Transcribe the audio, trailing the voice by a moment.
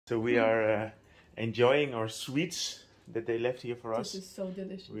So we are enjoying our sweets that they left here for us. This is so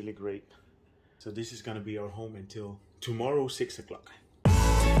delicious. Really great. So this is gonna be our home until tomorrow, 6 o'clock.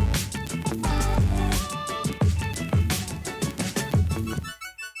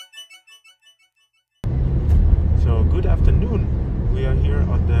 So good afternoon. We are here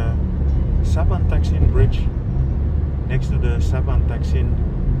on the Sabang Taksin Bridge, next to the Sabang Taksin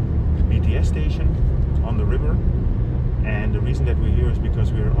BTS station on the river. And the reason that we're here is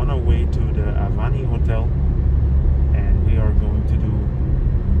because we're on our way to the Avani Hotel, and we are going to do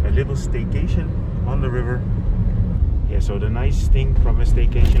a little staycation on the river. Yeah, so the nice thing from a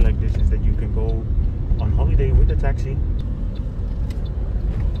staycation like this is that you can go on holiday with a taxi.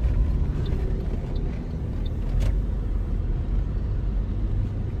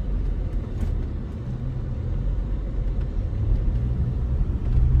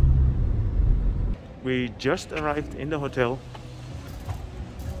 We just arrived in the hotel.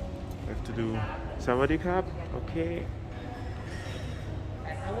 We have to do Sawadee Krap. Okay.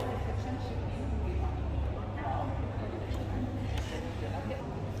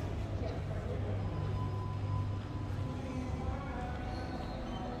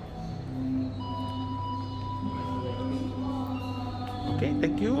 Okay,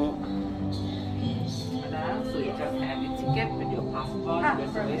 thank you. So you just have your ticket with your passport,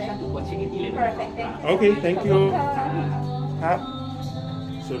 reservation to go check in 11. Perfect, thank you. Okay, thank you.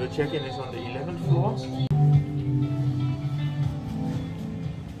 So the check-in is on the 11th floor.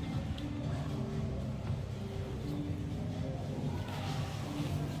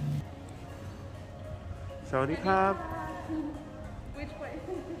 Sawadee Krap. Which way?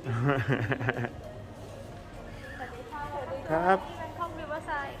 Krap. Bangkok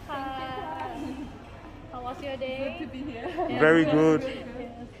Riverside. How was your day? Good to be here. Very good.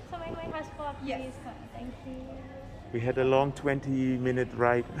 So my passport, Yes. please. Thank you. We had a long 20-minute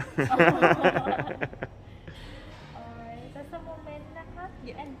ride. Alright, just a moment,นะคะ.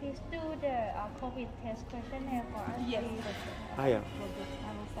 Yeah. And please do the COVID test questionnaire for us. Yes. please. Ah, yeah.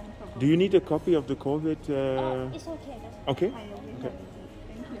 I will send for Do you need a copy of the COVID? It's okay. That's Okay. I will be Okay.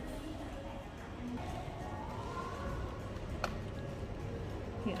 Thank you.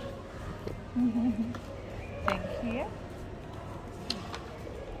 Here. Thank you.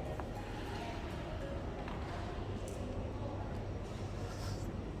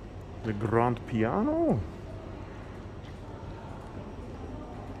 The grand piano.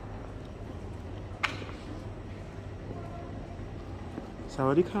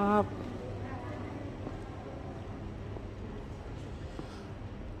 Sawadee Krap.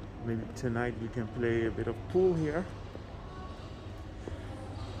 Maybe tonight we can play a bit of pool here.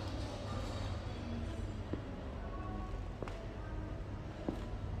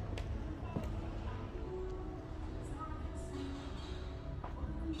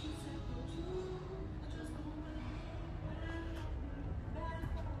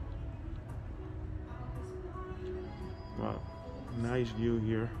 Wow, nice view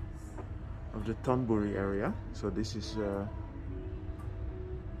here of the Thonburi area. So this is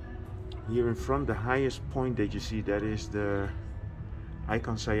here in front, the highest point that you see, that is the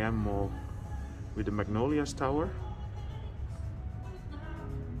Icon Siam Mall with the Magnolias Tower.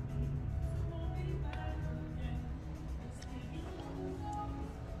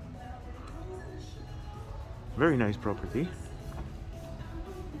 Very nice property.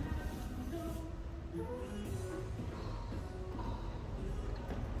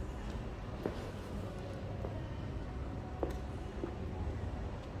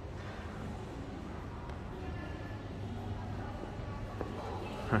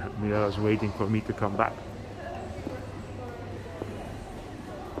 Mira is waiting for me to come back.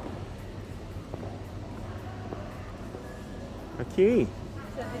 Okay.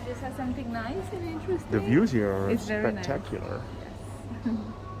 So did this have something nice and interesting? The views here are It's very nice. spectacular. Yes.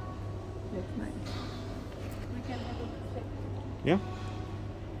 That's nice. We can have a check. Yeah.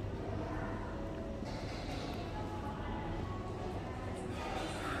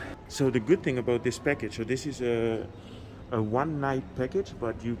 So the good thing about this package, so this is a one-night package,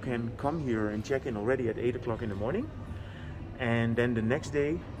 but you can come here and check in already at 8 o'clock in the morning, and then the next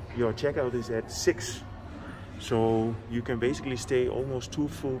day your checkout is at 6. So you can basically stay almost 2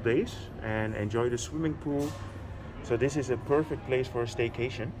 full days and enjoy the swimming pool. So this is a perfect place for a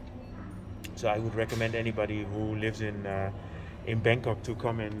staycation. So I would recommend anybody who lives in Bangkok to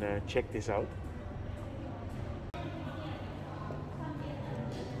come and check this out.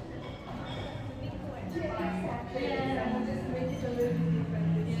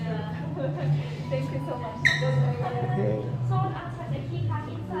 Thank you so much. Okay. So after the key card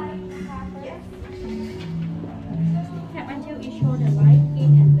inside, Yes. tap until it shows the light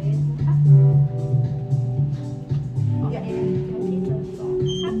in and left.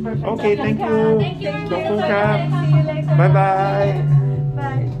 Okay, thank you. Thank you. ขอบคุณครับ See you later. Bye bye.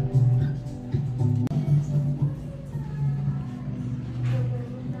 Bye.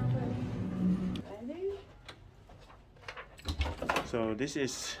 So this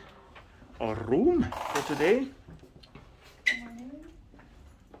is our room for today.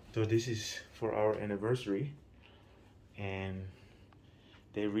 So this is for our anniversary, and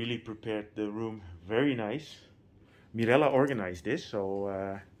they really prepared the room very nice. Mirella organized this, so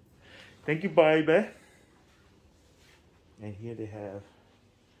thank you, baby. And here they have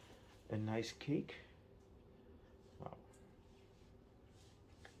a nice cake. Wow.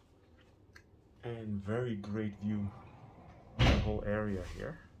 And very great view of the whole area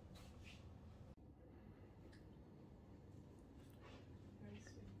here.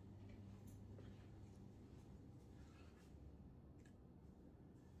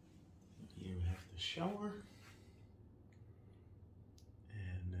 Here we have the shower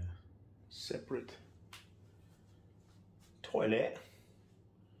and a separate toilet.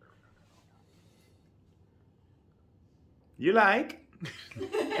 You like?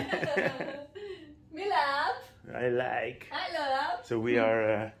 Me love. I like. I love. So we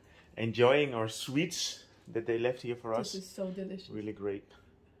are enjoying our sweets that they left here for us. This is so delicious. Really great.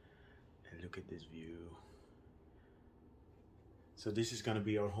 And look at this view. So this is gonna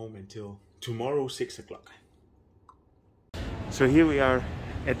be our home until tomorrow, 6 o'clock. So here we are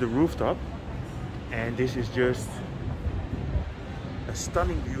at the rooftop, and this is just a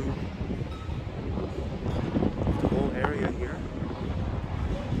stunning view of the whole area here.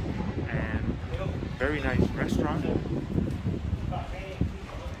 And very nice restaurant.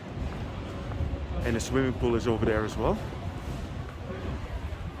 And the swimming pool is over there as well.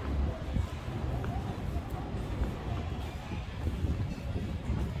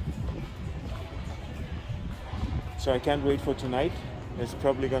 So I can't wait for tonight. It's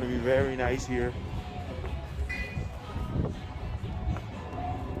probably going to be very nice here.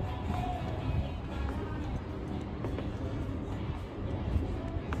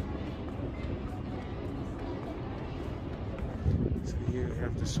 So here we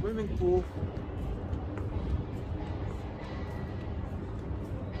have the swimming pool.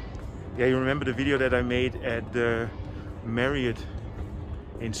 Yeah, you remember the video that I made at the Marriott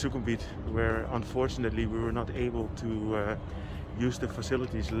in Sukhumvit, where unfortunately we were not able to use the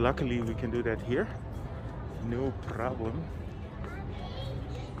facilities. Luckily we can do that here, no problem.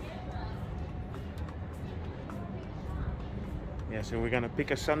 Yeah, so we're gonna pick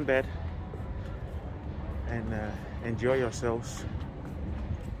a sunbed and enjoy ourselves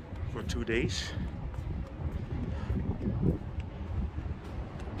for 2 days.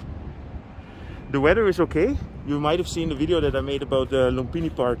 The weather is okay. You might have seen the video that I made about the Lumpini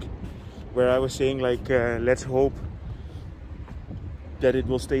Park, where I was saying like let's hope that it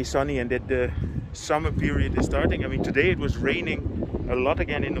will stay sunny and that the summer period is starting. I mean, today it was raining a lot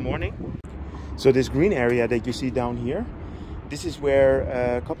again in the morning. So this green area that you see down here, this is where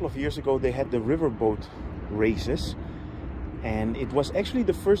a couple of years ago they had the riverboat races, and it was actually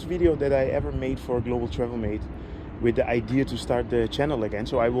the first video that I ever made for Global Travel Mate with the idea to start the channel again.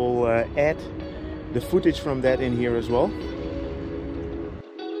 So I will add the footage from that in here as well.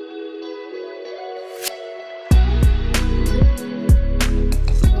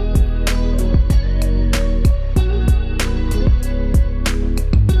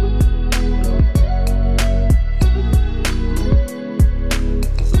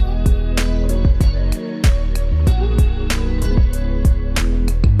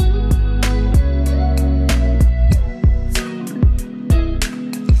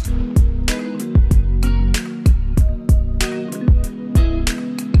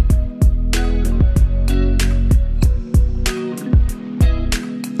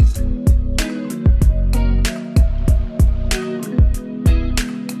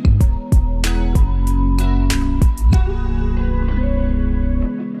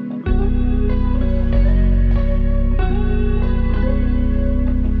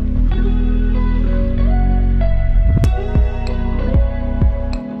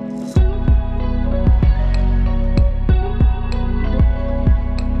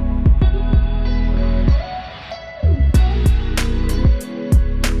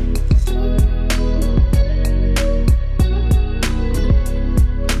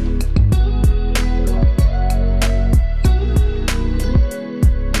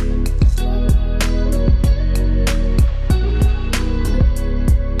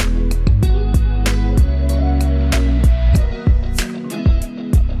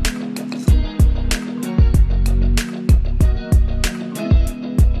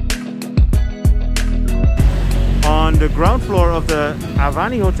 the ground floor of the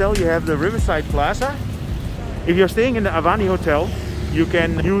Avani Hotel, you have the Riverside Plaza. If you're staying in the Avani Hotel, you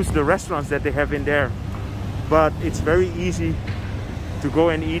can use the restaurants that they have in there. But it's very easy to go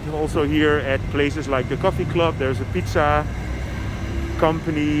and eat also here at places like the Coffee Club. There's a pizza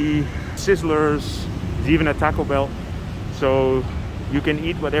company, Sizzlers, there's even a Taco Bell. So you can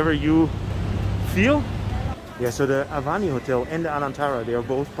eat whatever you feel. Yeah, so the Avani Hotel and the Anantara, they are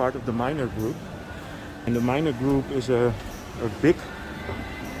both part of the Minor Group. And the Minor Group is a big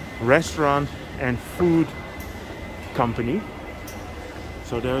restaurant and food company.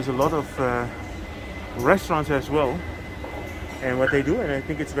 So there's a lot of restaurants as well. And what they do, and I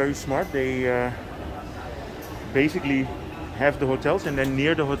think it's very smart, they basically have the hotels, and then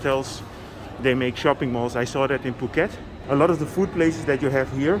near the hotels they make shopping malls. I saw that in Phuket. A lot of the food places that you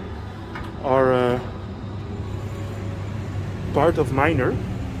have here are part of Minor.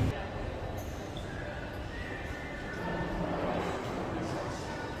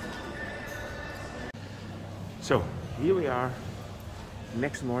 So here we are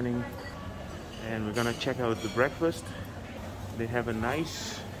next morning, and we're gonna check out the breakfast. They have a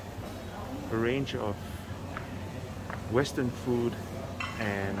nice range of Western food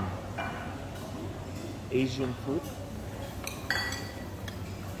and Asian food.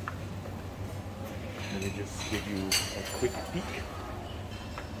 Let me just give you a quick peek.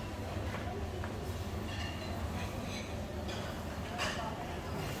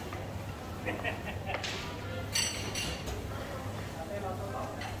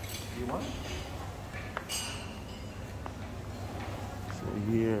 You want? So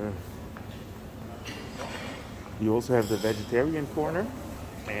here you also have the vegetarian corner,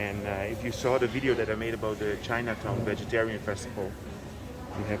 and if you saw the video that I made about the Chinatown Vegetarian Festival,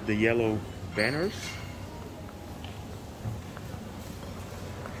 you have the yellow banners.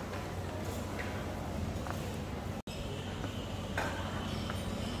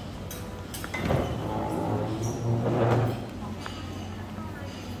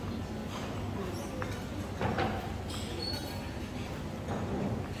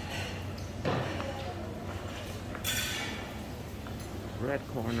 Red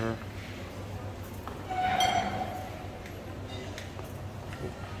corner.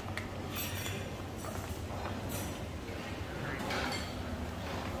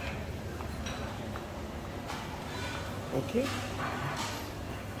 Okay.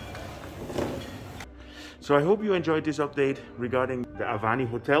 So I hope you enjoyed this update regarding the Avani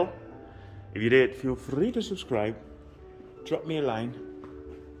Hotel. If you did, feel free to subscribe. Drop me a line.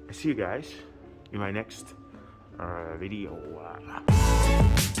 I see you guys in my next video.